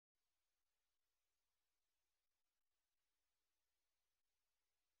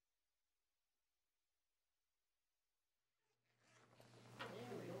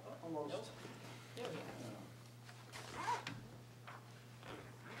almost. There we go.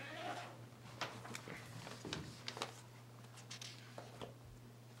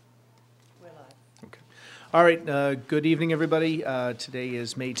 We're live. Okay. All right, good evening, everybody. Today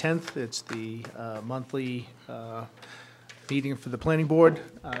is May 10th. It's the monthly meeting for the planning board.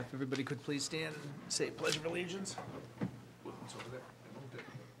 If everybody could please stand and say pledge of allegiance.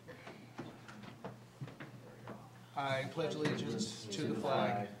 I pledge allegiance to the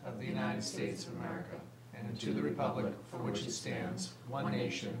flag of the United States of America and to the republic for which it stands, one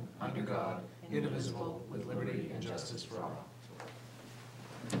nation, under God, indivisible, with liberty and justice for all.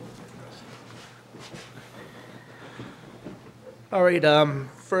 All right,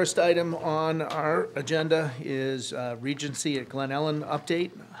 first item on our agenda is Regency at Glen Ellen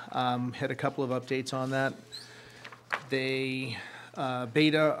update. Had a couple of updates on that.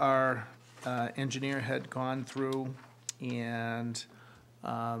 Beta, our engineer, had gone through and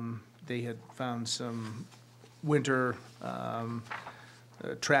they had found some winter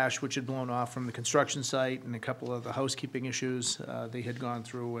trash which had blown off from the construction site and a couple of the housekeeping issues. They had gone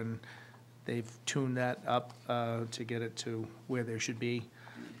through and they've tuned that up to get it to where they should be.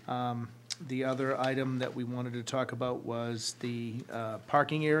 The other item that we wanted to talk about was the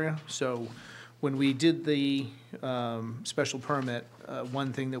parking area. So when we did the special permit,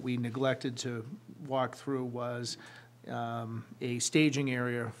 one thing that we neglected to walk through was a staging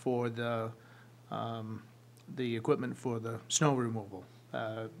area for the equipment for the snow removal.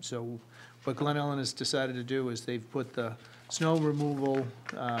 So what Glen Ellen has decided to do is they've put the snow removal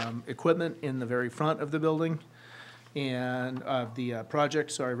equipment in the very front of the building and the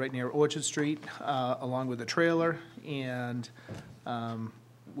project, right near Orchard Street, along with a trailer, and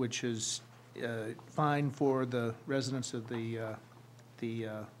which is fine for the residents of the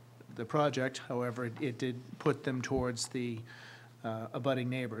project. However, it did put them towards the abutting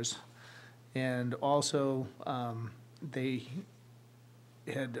neighbors. And also, they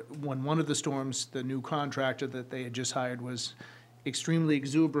had, when one of the storms, the new contractor that they had just hired was extremely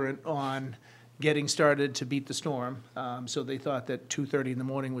exuberant on getting started to beat the storm. So they thought that 2:30 in the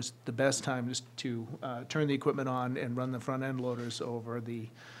morning was the best time to turn the equipment on and run the front end loaders over the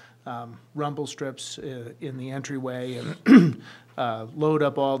rumble strips in the entryway and load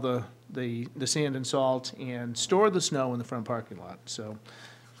up all the sand and salt and store the snow in the front parking lot. So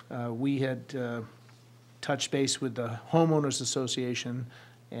we had touched base with the homeowners association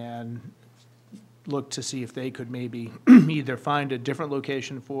and looked to see if they could maybe either find a different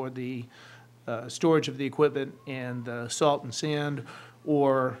location for the storage of the equipment and the salt and sand,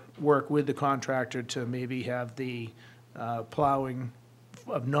 or work with the contractor to maybe have the plowing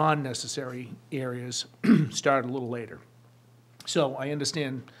of non-necessary areas start a little later. So I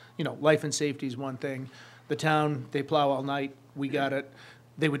understand, life and safety is one thing. The town, they plow all night, we got it.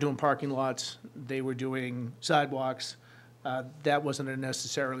 They were doing parking lots, they were doing sidewalks. That wasn't a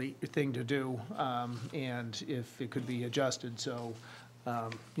necessary thing to do, and if it could be adjusted, so,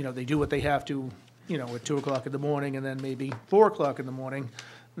 they do what they have to, at 2 o'clock in the morning, and then maybe 4 o'clock in the morning,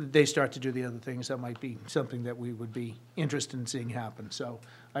 they start to do the other things. That might be something that we would be interested in seeing happen. So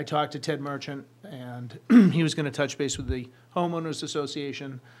I talked to Ted Merchant, and he was gonna touch base with the homeowners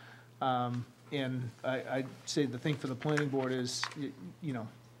association. And I'd say the thing for the planning board is,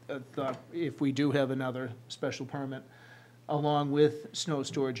 if we do have another special permit, along with snow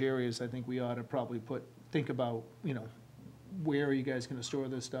storage areas, I think we ought to probably think about, where are you guys gonna store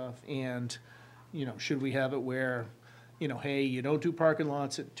this stuff? And, should we have it where, hey, you don't do parking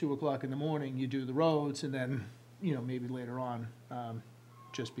lots at 2 o'clock in the morning, you do the roads, and then, maybe later on,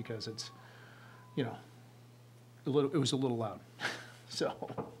 just because it's, it was a little loud, so.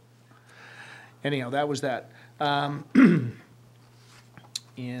 Anyhow, that was that. And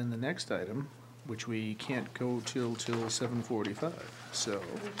the next item, which we can't go till 7:45, so.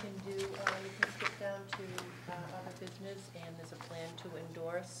 We can do, you can skip down to other business, and there's a plan to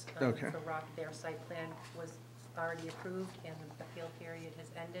endorse. Okay. For Rock, their site plan was already approved, and the appeal period has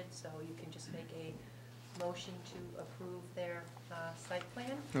ended, so you can just make a motion to approve their site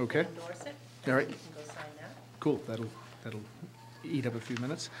plan. Okay. And endorse it. All right. You can go sign that. Cool, that'll eat up a few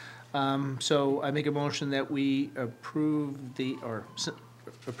minutes. So I make a motion that we approve the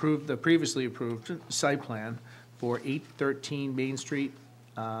previously approved site plan for 813 Main Street,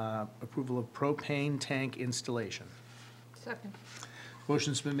 approval of propane tank installation. Second.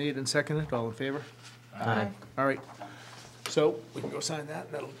 Motion's been made and seconded, all in favor? Aye. All right, so we can go sign that,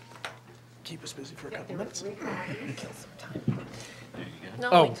 and that'll keep us busy for a couple minutes. Kill some time. No,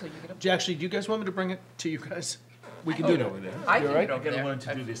 Oh, wait till you get up. actually, do you guys want me to bring it to you guys? We can do that. I You can all right? get over I'm gonna there. learn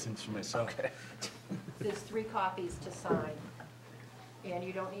to do these things for myself. Okay. There's 3 copies to sign. And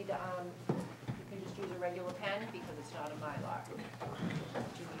you don't need to, you can just use a regular pen because it's not a Mylar.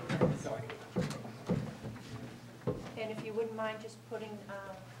 And if you wouldn't mind just putting, let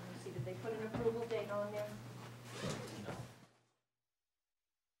me see, did they put an approval date on there?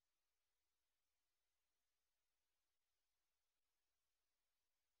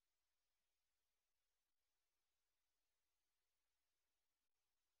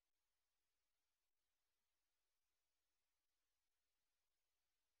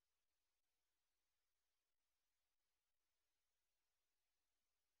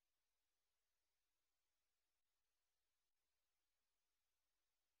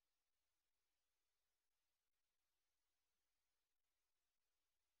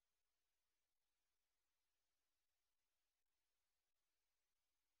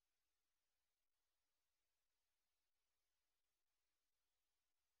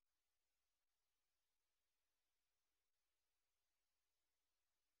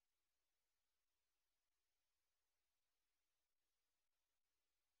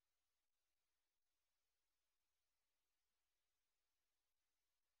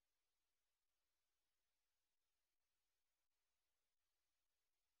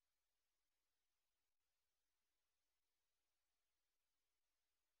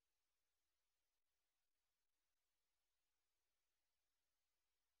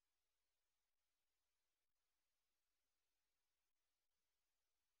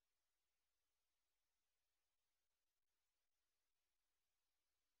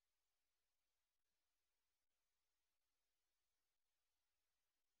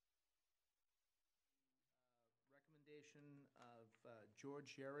 Recommendation of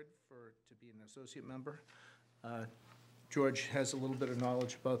George Yared to be an associate member. George has a little bit of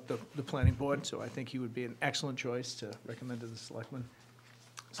knowledge about the planning board, so I think he would be an excellent choice to recommend to the select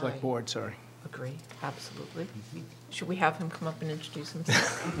board, sorry. Agree, absolutely. Should we have him come up and introduce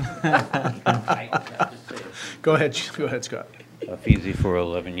himself? Go ahead, Scott. Feasy for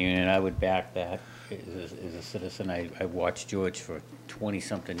 11 Union, I would back that as a citizen. I watched George for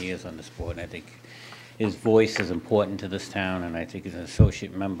 20-something years on this board, and I think his voice is important to this town, and I think as an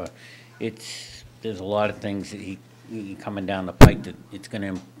associate member, there's a lot of things that he coming down the pike that it's going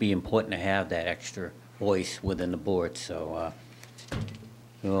to be important to have that extra voice within the board, so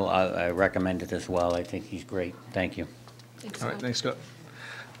I recommend it as well. I think he's great. Thank you. Thanks, All right, Scott. thanks, Scott.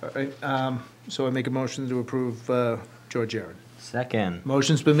 All right, so I make a motion to approve George Yared. Second.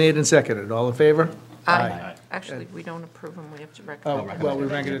 Motion's been made and seconded. All in favor? Aye. Actually, we don't approve him, we have to Oh, recommend. well, we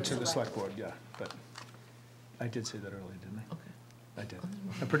recommended it to the select board, yeah, but I did say that earlier, didn't I? Okay. I did.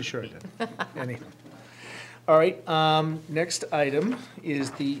 I'm pretty sure I did. Anyhow. All right, next item is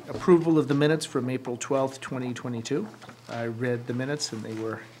the approval of the minutes from April 12th, 2022. I read the minutes and they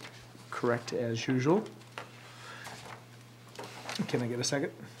were correct as usual. Can I get a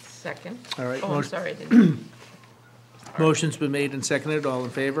second? Second. All right. Oh, I'm motion- sorry, I didn't. Motion's been made and seconded. All in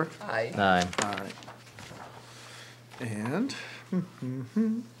favor? Aye. Aye. All right. And,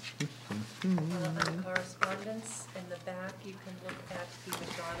 Under correspondence, in the back, you can look at the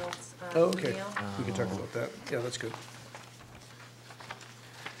McDonald's oh, okay, email. we can talk about that. Yeah, that's good.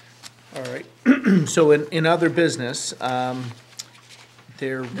 All right, so in other business, No,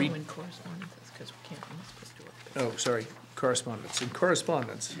 in correspondence, because we can't, we're not supposed to do it. oh, sorry, correspondence. In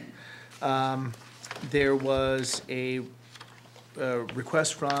correspondence, there was a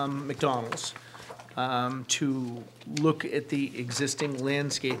request from McDonald's to look at the existing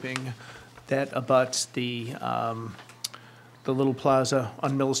landscaping that abuts the little plaza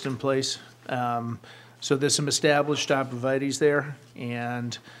on Milliston Place. So there's some established arborvitae's there,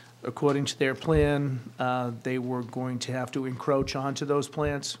 and according to their plan, they were going to have to encroach onto those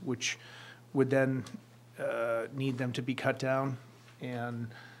plants, which would then need them to be cut down. And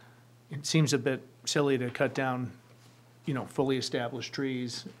it seems a bit silly to cut down, fully established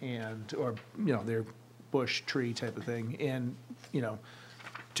trees or they're bush tree type of thing, and,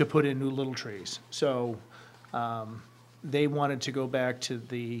 to put in new little trees. So they wanted to go back to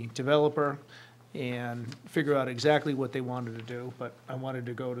the developer and figure out exactly what they wanted to do, but I wanted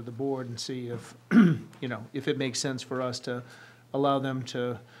to go to the board and see if, if it makes sense for us to allow them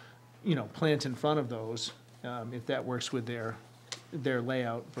to, plant in front of those, if that works with their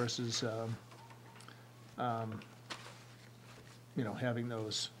layout versus, having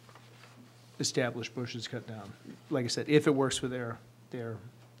those established bushes cut down. Like I said, if it works with their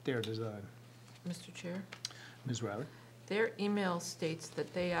design. Mr. Chair, Ms. Riley? their email states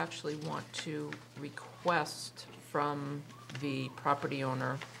that they actually want to request from the property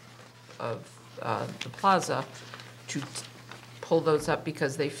owner of the plaza to pull those up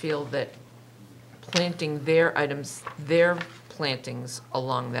because they feel that planting their items, their plantings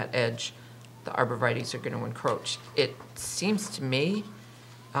along that edge, the arborvitae's are going to encroach. It seems to me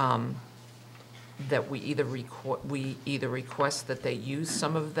that we either request that they use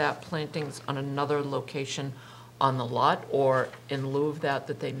some of that plantings on another location on the lot, or in lieu of that,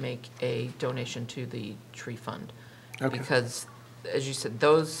 that they make a donation to the tree fund. Okay. Because, as you said,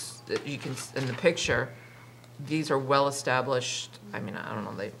 those, that you can, in the picture, these are well-established, I mean, I don't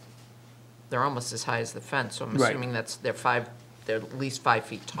know, they're almost as high as the fence, so I'm Right. assuming they're at least 5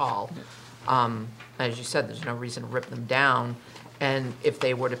 feet tall. As you said, there's no reason to rip them down, and if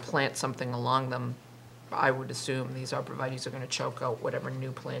they were to plant something along them, I would assume these arborvitae's are gonna choke out whatever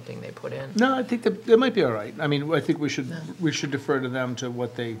new planting they put in. No, I think that might be all right. I mean, I think we should defer to them to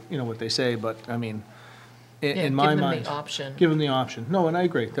what they, what they say, but, I mean, Yeah, in my give them mind. the option. Give them the option. No, and I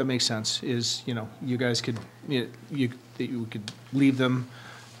agree, that makes sense, you guys could, you could leave them,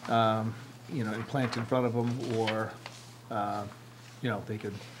 and plant in front of them, or, they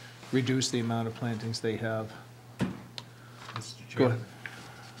could reduce the amount of plantings they have. Mr. Go Chairman.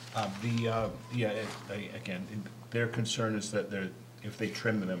 Again, their concern is that if they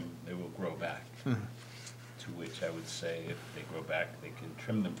trim them, they will grow back. To which I would say, if they grow back, they can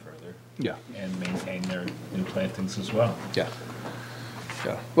trim them further. Yeah. And maintain their new plantings as well. Yeah.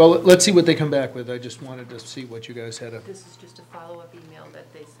 Yeah. Well, let's see what they come back with. I just wanted to see what you guys had. This is just a follow-up email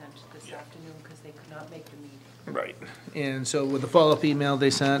that they sent this afternoon because they could not make the meeting. Right. And so with the follow-up email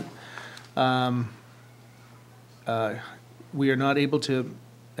they sent, we are not able to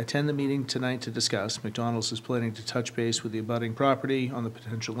attend the meeting tonight to discuss. McDonald's is planning to touch base with the abutting property on the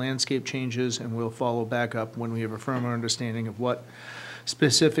potential landscape changes, and we'll follow back up when we have a firmer understanding of what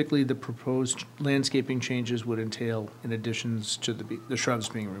specifically the proposed landscaping changes would entail in additions to the shrubs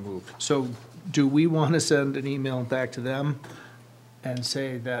being removed. So do we want to send an email back to them and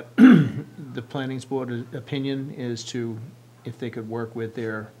say that the planning board opinion is to, if they could work with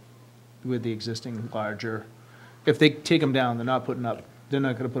the existing larger, if they take them down, they're not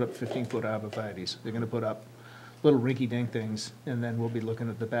gonna put up 15-foot arborvitae's. They're gonna put up little rinky-dink things, and then we'll be looking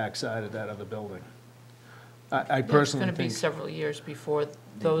at the back side of that other building. I personally It's gonna be think, several years before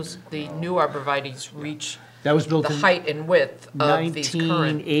the new arborvitae's reach that was built the in height and width of these current.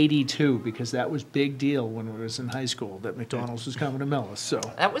 1982, because that was big deal when we was in high school, that McDonald's was coming to Millis, so.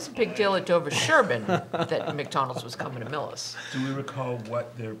 That was a big deal at Dover Sherburne, that McDonald's was coming to Millis. Do we recall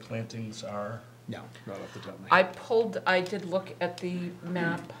what their plantings are? No, not off the top of my head. I did look at the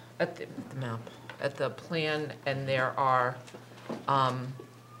map, at the plan, and there are, I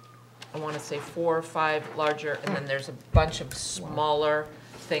want to say 4 or 5 larger, and then there's a bunch of smaller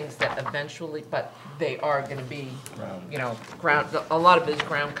things that eventually, but they are going to be, ground, a lot of it is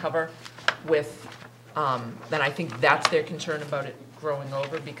ground cover with, then I think that's their concern about it growing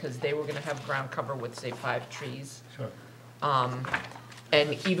over, because they were going to have ground cover with, say, 5 trees. Sure.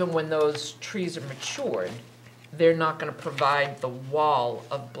 And even when those trees are matured, they're not gonna provide the wall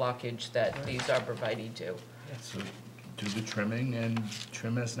of blockage that these arborvitae do. So do the trimming and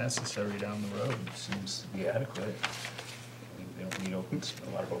trim as necessary down the road. Seems to be adequate. They don't need a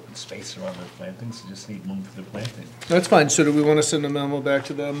lot of open space around their plantings, they just need room for the planting. That's fine, so do we want to send a memo back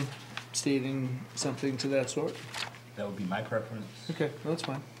to them stating something to that sort? That would be my preference. Okay, that's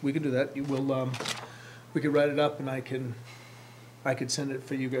fine, we can do that. We could write it up, and I could send it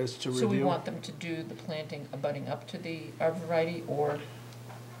for you guys to review. So we want them to do the planting abutting up to the arborvitae, or?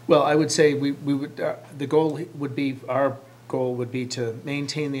 Well, I would say we would, the goal would be, our goal would be to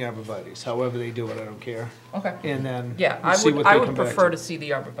maintain the arborvitae's, however they do it, I don't care. Okay. And then Yeah, see what they I come would back prefer to. to see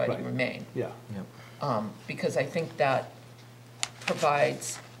the arborvitae Right. remain, Yeah, because I think that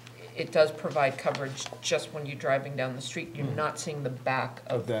it does provide coverage just when you're driving down the street. You're not seeing the back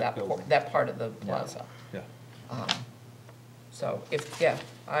Of of that building. that part of the plaza. yeah. So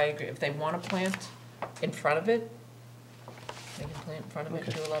I agree. If they want to plant in front of it, they can plant in front of it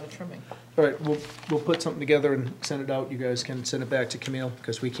and do a lot of trimming. All right, we'll put something together and send it out. You guys can send it back to Camille,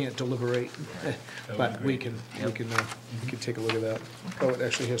 because we can't deliberate. would But be we great. can take a look at that. Oh, it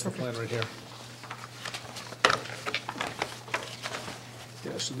actually has the plan right here.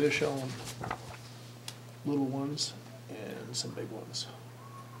 Yeah, so they're showing little ones and some big ones.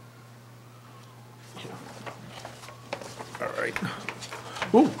 Yeah. All right.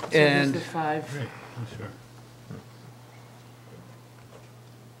 Ooh, and, So there's the 5. Sure.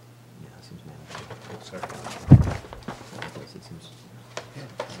 Sorry.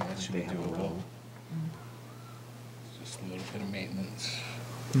 That should be doable. Just a little bit of maintenance.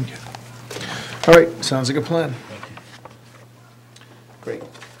 okay. All right, sounds like a plan. Thank you. Great.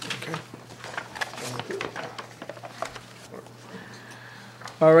 Okay.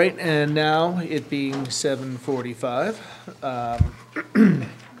 All right, and now, it being 7:45,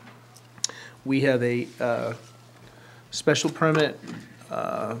 we have a special permit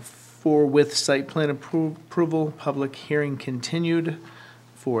with site plan approval, public hearing continued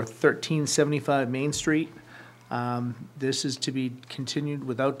for 1375 Main Street. This is to be continued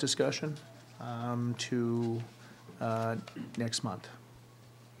without discussion to next month.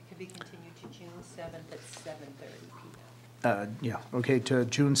 It could be continued to June 7th at 7:30 PM. Yeah, okay, to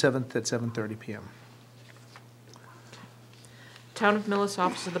June 7th at 7:30 PM. Town of Millis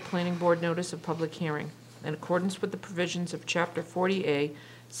Office of the Planning Board Notice of Public Hearing. In accordance with the provisions of Chapter 40A,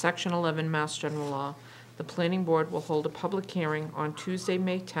 Section 11 Mass General Law, the Planning Board will hold a public hearing on Tuesday,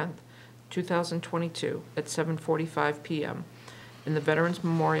 May 10th, 2022, at 7:45 PM in the Veterans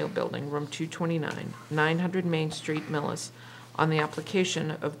Memorial Building, Room 229, 900 Main Street, Millis, on the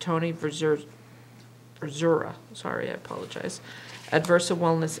application of Tony Verzura, Adversa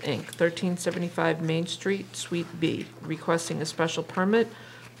Wellness, Inc., 1375 Main Street, Suite B, requesting a special permit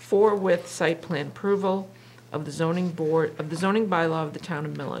for with site plan approval of the zoning bylaw of the town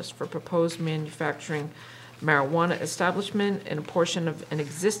of Millis for proposed manufacturing marijuana establishment in a portion of an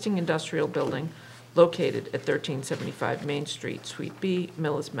existing industrial building located at 1375 Main Street, Suite B,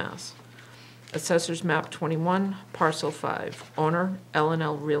 Millis, Mass. Assessors Map 21, Parcel 5, owner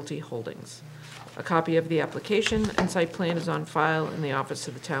L&L Realty Holdings. A copy of the application and site plan is on file in the office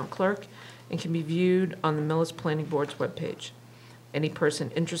of the town clerk and can be viewed on the Millis Planning Board's webpage. Any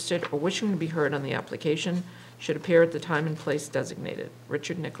person interested or wishing to be heard on the application should appear at the time and place designated.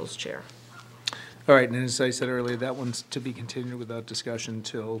 Richard Nichols, Chair. All right, and as I said earlier, that one's to be continued without discussion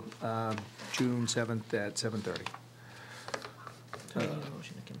till June 7th at 7:30. Do I need a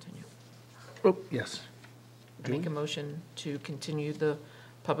motion to continue? Oh, yes. I make a motion to continue the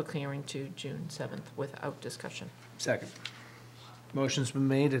public hearing to June 7th without discussion. Second. Motion's been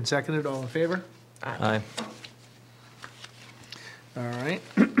made and seconded. All in favor? Aye. All right.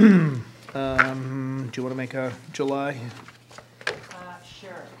 Do you want to make a July?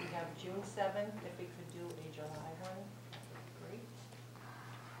 Sure, we have June 7th, if we could do a July one, great.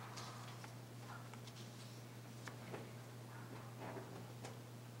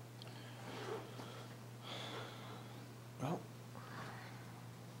 Well,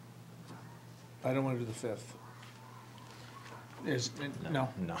 I don't want to do the 5th. No?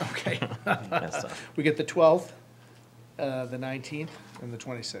 No. Okay. Messed up. We get the 12th, the 19th, and the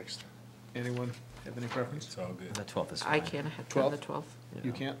 26th. Anyone have any preference? It's all good. The 12th is fine. I can't have the 12th.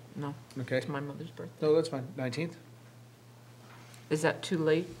 You can't? No, Okay. it's my mother's birthday. No, that's fine. 19th? Is that too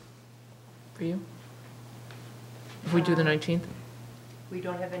late for you? If we do the 19th? We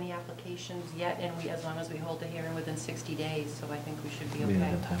don't have any applications yet, and as long as we hold the hearing within 60 days, so I think we should be We didn't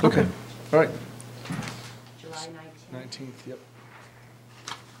okay. have time. Okay. All right. July 19th. 19th, yep.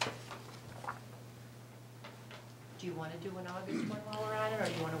 Do you want to do an August one while we're at it, or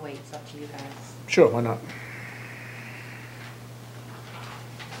do you want to wait? It's up to you guys. Sure, why not?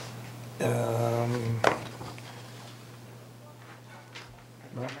 Like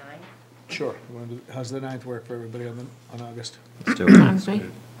No. 9? Sure. How's the 9th work for everybody on August? Let's do it. Times me?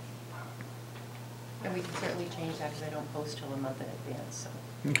 And we can certainly change that because I don't post till a month in advance,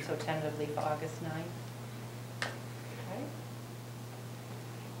 Okay. so tentatively for August 9. Okay.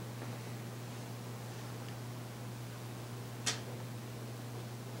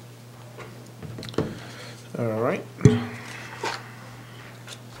 All right.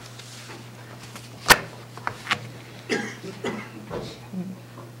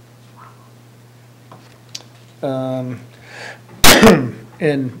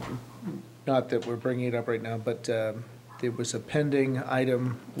 And not that we're bringing it up right now, but there was a pending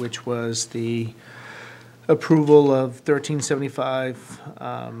item, which was the approval of 1375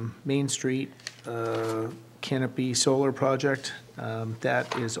 Main Street Canopy Solar Project.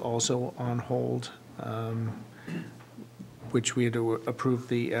 That is also on hold, which we had to approve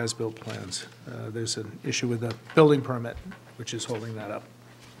the as-built plans. There's an issue with the building permit, which is holding that up.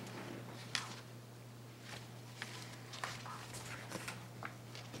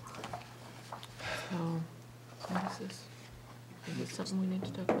 So, what is this? Is this something we need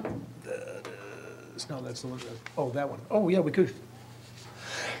to talk about? No, that's the one, oh, that one. Oh, yeah, we could.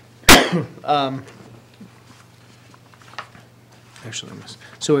 Actually,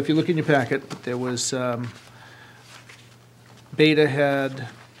 so if you look in your packet, there was, Beta had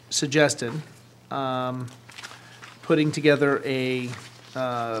suggested putting together a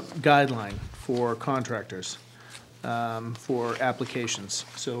guideline for contractors for applications.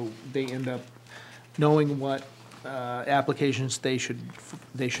 So they end up knowing what applications they should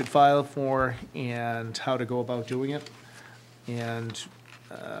file for and how to go about doing it. And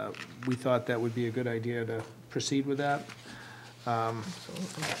we thought that would be a good idea to proceed with that.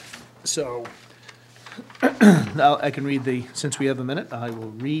 So, now I can read since we have a minute, I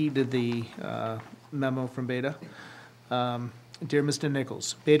will read the memo from Beta. Dear Mr.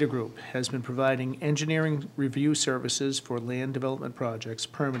 Nichols, Beta Group has been providing engineering review services for land development projects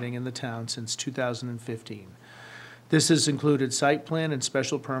permitting in the town since 2015. This has included site plan and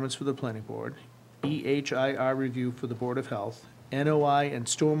special permits for the planning board, EHIR review for the Board of Health, NOI and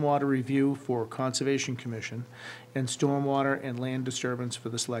stormwater review for Conservation Commission, and stormwater and land disturbance for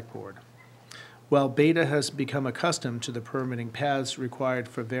the Select Board. While Beta has become accustomed to the permitting paths required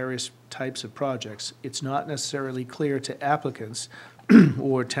for various types of projects, it's not necessarily clear to applicants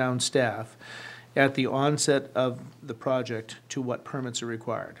or town staff at the onset of the project to what permits are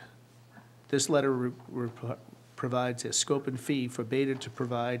required. This letter provides a scope and fee for Beta to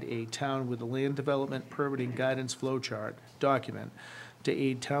provide a town with a land development permitting guidance flowchart document to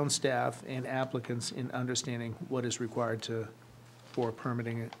aid town staff and applicants in understanding what is required for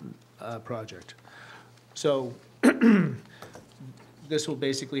permitting a project. So this will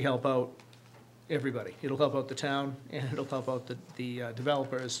basically help out everybody. It'll help out the town, and it'll help out the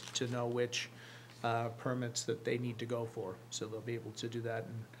developers to know which permits that they need to go for. So they'll be able to do that.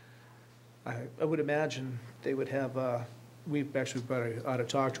 And I would imagine they would have, we've actually ought to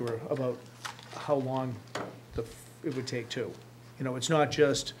talk to her about how long it would take too. You know, it's not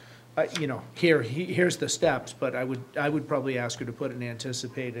just, you know, here's the steps, but I would probably ask her to put an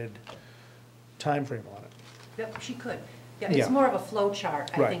anticipated timeframe on it. Yep, she could. Yeah, Yeah. it's more of a flow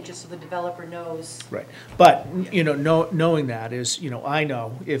chart, I Right. think, just so the developer knows. Right, but, you know, knowing that is, you know, I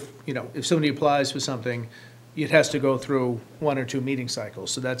know if somebody applies for something, it has to go through 1 or 2 meeting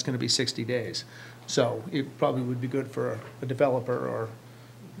cycles, so that's gonna be 60 days. So it probably would be good for a developer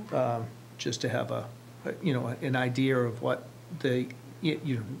or, just to have an idea of what the,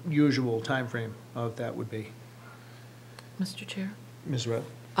 usual timeframe of that would be. Mr. Chair? Ms. Rudd?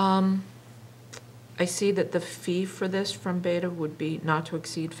 I see that the fee for this from Beta would be not to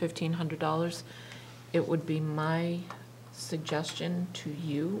exceed $1,500. It would be my suggestion to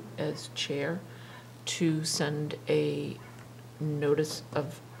you as chair to send a notice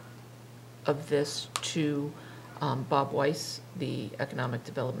of this to Bob Weiss, the Economic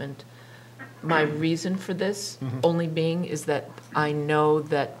Development. My reason for this only being is that I know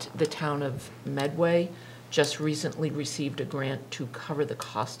that the town of Medway just recently received a grant to cover the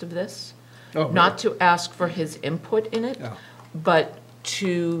cost of this. Oh, Not to ask for his input in it, Oh. but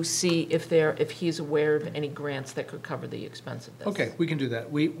to see if he's aware of any grants that could cover the expense of this. Okay, we can do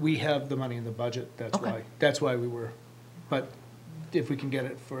that. We have the money in the budget, Okay. that's why we were, but if we can get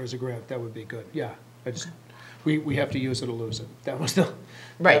it as a grant, that would be good, yeah. We have to use it or lose it. That was the.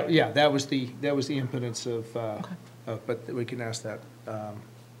 Right. Yeah, that was the impotence of, but we can ask that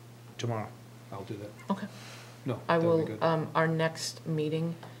tomorrow. I'll do that. Okay. No, I that'd will, be good. our next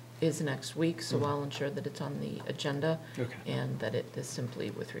meeting is next week, so I'll ensure that it's on the agenda. Okay. And that it is simply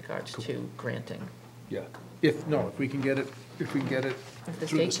with regards to granting. Yeah, if we can get it If through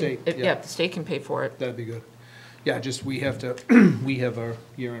the state, if the state can pay for it. that'd be good. Yeah, just, we have to, we have our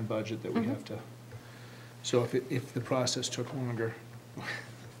year-end budget that we have to, so if the process took longer,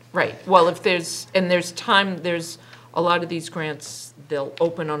 Right, well, if there's a lot of these grants, they'll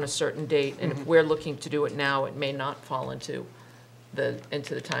open on a certain date, and if we're looking to do it now, it may not fall into the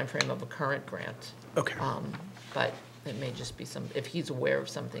timeframe of a current grant. Okay. But it may just be if he's aware of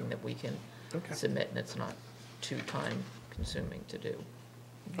something that we can Okay. submit and it's not too time-consuming to do.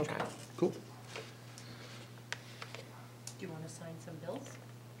 Okay, cool. Do you want to sign some bills?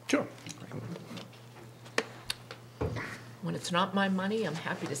 Sure. When it's not my money, I'm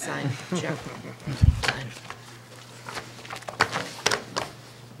happy to sign a check.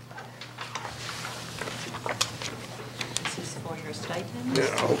 This is for your stipend?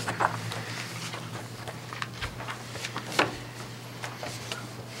 No.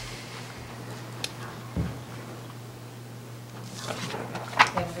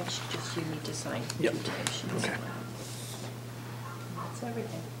 And Rich, just you need to sign Yep. 2 timesheets. Okay. That's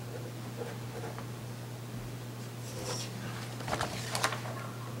everything.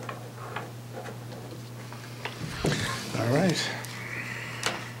 All right.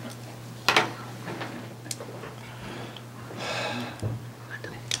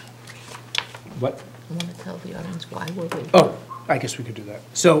 What? I want to tell the audience why we're waiting. Oh, I guess we could do that.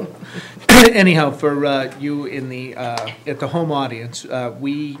 So anyhow, for you at the home audience,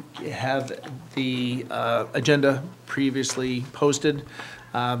 we have the agenda previously posted,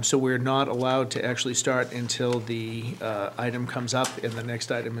 so we're not allowed to actually start until the item comes up, and the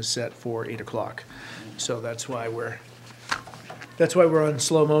next item is set for 8 o'clock. So that's why That's why we're on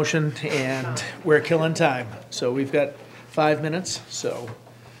slow motion and we're killing time. So we've got 5 minutes, so.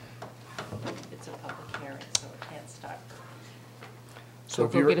 It's a public hearing, so it can't start. So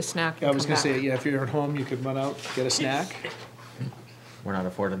if go you're- get a snack and I was come gonna say, back. yeah, if you're at home, you could run out, get a snack, We're not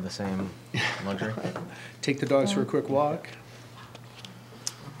afforded the same luxury. take the dogs for a quick walk.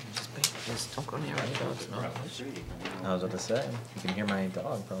 Just don't go near any dogs, no. I was about to say, you can hear my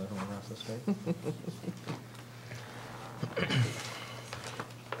dog probably from across the street.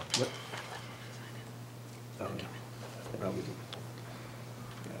 What? Oh, yeah. Probably. Yeah,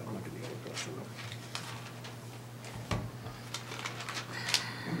 I'm not gonna get across the room.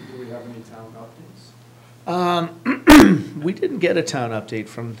 Do we have any town updates? We didn't get a town update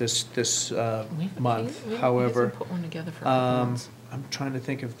from this month, however. Put one together for a couple months. I'm trying to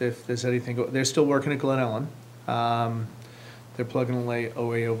think if there's anything, they're still working at Glen Ellen. They're plugging away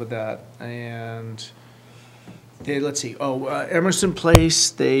over that, and let's see, Emerson Place,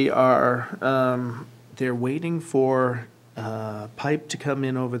 they're waiting for pipe to come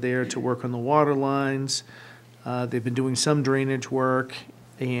in over there to work on the water lines. They've been doing some drainage work,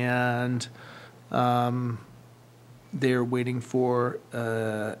 and they're waiting for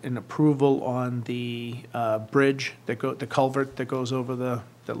an approval on the bridge, the culvert that goes over that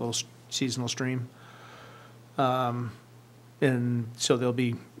little seasonal stream. And so they'll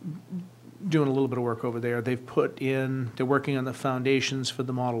be doing a little bit of work over there. They're working on the foundations for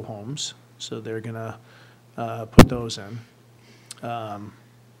the model homes, so they're gonna put those in.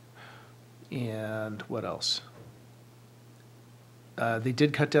 And what else? They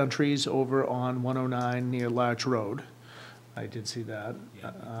did cut down trees over on 109 near Larch Road. I did see that.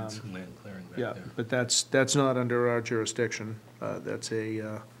 Yeah, that's some land clearing back Yeah, there. but that's not under our jurisdiction. That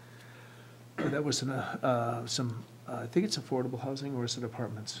was I think it's affordable housing, or is it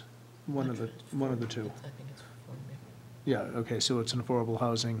apartments? One of the two. I think it's for me. Yeah, okay, so it's an affordable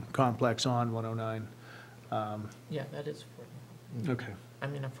housing complex on 109. Yeah, that is for me. Okay, I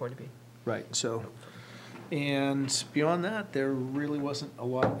mean, I'm 40B. right, so, and beyond that, there really wasn't a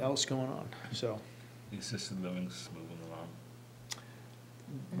lot else going on, so. The assisted living's moving along.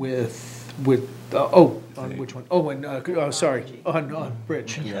 On which one? Oh, and, sorry, on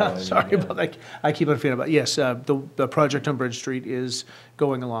Bridge. Yeah, Sorry yeah. about that. I keep on forgetting about, yes, the project on Bridge Street is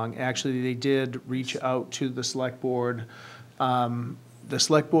going along. Actually, they did reach out to the select board. The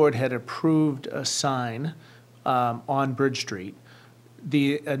select board had approved a sign on Bridge Street.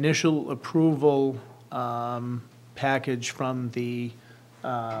 The initial approval package from the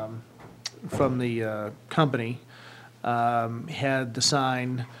company had the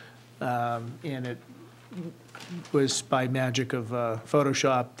sign, and it was by magic of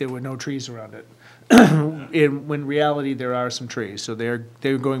Photoshop, there were no trees around it. When reality, there are some trees, so they're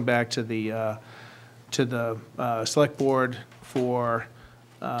going back to the select board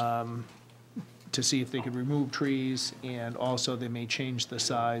to see if they could remove trees, and also they may change the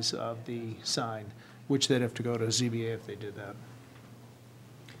size of the sign, which they'd have to go to ZBA if they did that.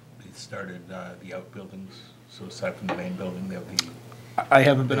 They started the outbuildings, so aside from the main building, there'll be, I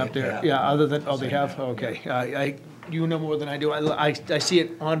haven't been up there, Yeah. yeah, other than, they Same have, now, okay. You know more than I do. I see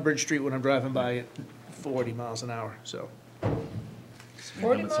it on Bridge Street when I'm driving by at 40 miles an hour, so. speed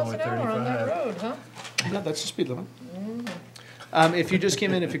limit's only 35. road, huh? Yeah, that's the speed limit. If you just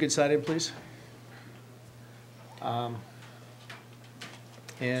came in, if you could sign in, please. And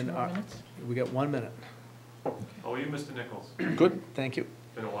 2 more minutes? we got 1 minute. How are you, Mr. Nichols? Good, thank you.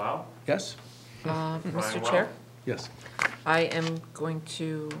 Been a while? Yes? Mr. well. Chair, Yes. I am going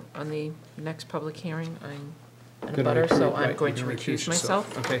to, on the next public hearing, I'm in a Gonna butter, so recruit, I'm right, going you're to gonna recuse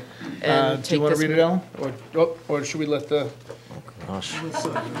myself. Okay. and Do you take want to this read it, Ellen? Or should we let the, Gosh,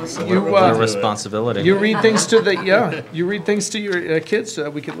 you, what a responsibility. you read things to the, yeah, you read things to your kids,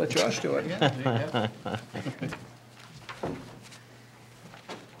 we could let Josh do it.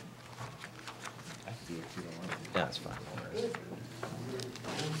 Yeah, it's fine.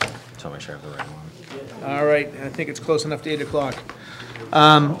 Just want to make sure I have the right one. All right, I think it's close enough to 8 o'clock.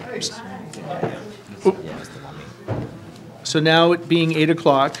 Yeah, it's the one. So now, it being 8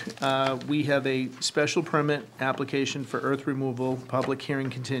 o'clock, we have a special permit application for earth removal, public hearing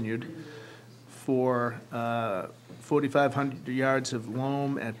continued, for 4,500 yards of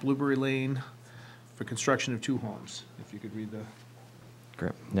loam at Blueberry Lane for construction of 2 homes. If you could read the,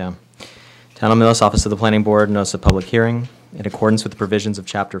 Great, yeah. Town of Millis, Office of the Planning Board, notice of public hearing. In accordance with the provisions of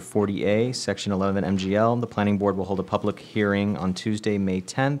Chapter 40A, Section 11 MGL, the Planning Board will hold a public hearing on Tuesday, May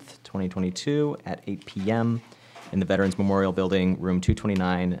 10th, 2022, at 8 p.m. in the Veterans Memorial Building, Room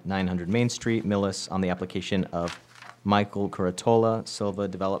 229, 900 Main Street, Millis, on the application of Michael Curatola, Silva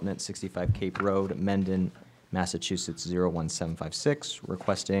Development, 65 Cape Road, Mendon, Massachusetts 01756,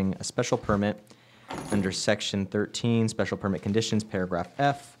 requesting a special permit under Section 13, Special Permit Conditions, Paragraph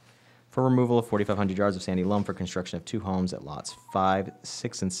F, for removal of 4,500 yards of sandy loam for construction of 2 homes at lots 5,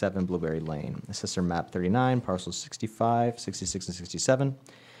 6, and 7 Blueberry Lane. Assessor Map 39, parcels 65, 66, and 67.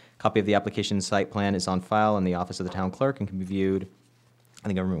 Copy of the application site plan is on file in the office of the town clerk and can be viewed on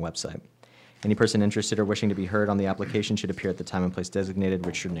the government website. Any person interested or wishing to be heard on the application should appear at the time and place designated.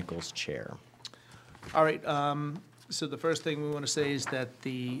 Richard Nichols, Chair. All right, so the first thing we want to say is that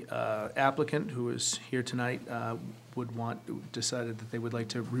the applicant, who is here tonight, decided that they would like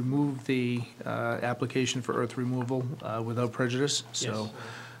to remove the application for earth removal without prejudice. So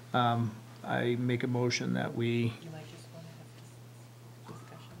I make a motion that we, You might just want to have this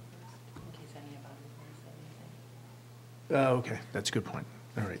discussion first, in case any of our reports have anything. okay, that's a good point.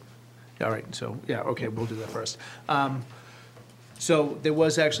 All right, so, yeah, okay, we'll do that first. So there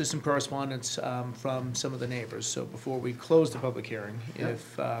was actually some correspondence from some of the neighbors. So before we close the public hearing,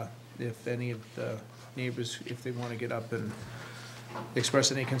 if any of the neighbors, if they want to get up and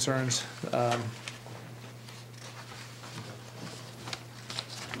express any concerns.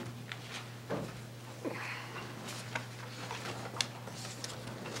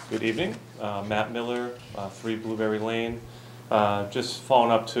 Good evening, Matt Miller, 3 Blueberry Lane. Just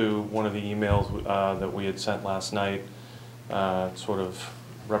following up to one of the emails that we had sent last night, sort of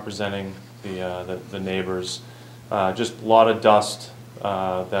representing the neighbors. Just a lot of dust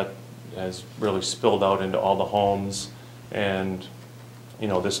that has really spilled out into all the homes, and you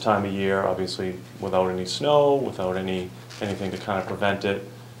know, this time of year, obviously without any snow, without anything to kind of prevent it,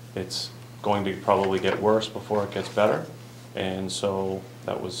 it's going to probably get worse before it gets better. And so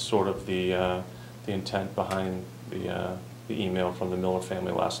that was sort of the intent behind the email from the Miller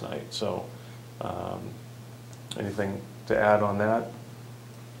family last night. So anything to add on that?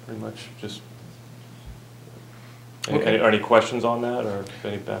 Pretty much just, any questions on that, or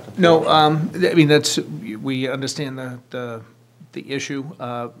any back and forth? No, I mean, we understand the issue.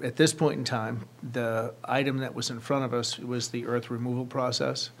 At this point in time, the item that was in front of us was the earth removal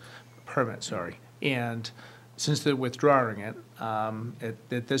permit, sorry. And since they're withdrawing it,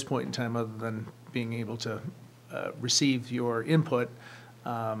 at this point in time, other than being able to receive your input,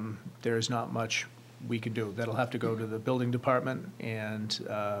 there is not much we can do. That'll have to go to the building department, and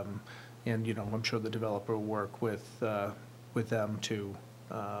you know, I'm sure the developer will work with them to,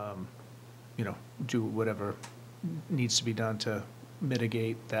 you know, do whatever needs to be done to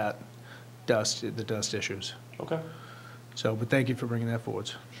mitigate the dust issues. Okay, So, but thank you for bringing that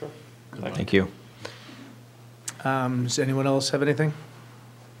forward. sure. Thank you. Does anyone else have anything?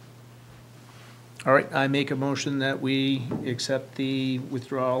 All right, I make a motion that we accept the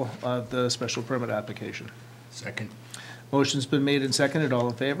withdrawal of the special permit application. Second. Motion's been made and seconded, all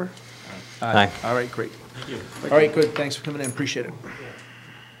in favor? Aye. All right, great. Thank you. All right, good, thanks for coming in, appreciate it.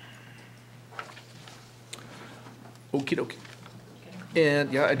 Okey dokey.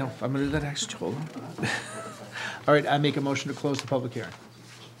 And, yeah, I know, I'm gonna do that next, hold on. All right, I make a motion to close the public hearing.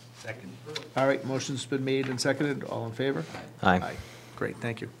 Second. All right, motion's been made and seconded, all in favor? Aye. Great,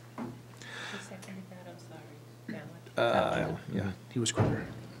 thank you. Who seconded that? I'm sorry. Alan? Yeah, he was quicker.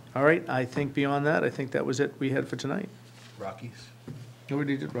 All right, I think beyond that, I think that was it we had for tonight. Rockies? We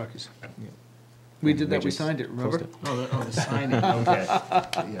already did Rockies. We did that, we just signed it, remember? closed Oh, the signing, okay.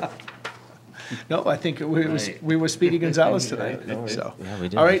 Yeah. No, I think we were Speedy Gonzalez tonight, so. Yeah, we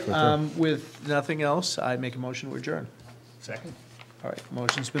did. All right, Flip through. with nothing else, I make a motion to adjourn. Second. All right,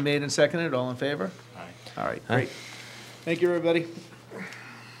 motion's been made and seconded, all in favor? Aye. All right, Aye. great. Thank you, everybody.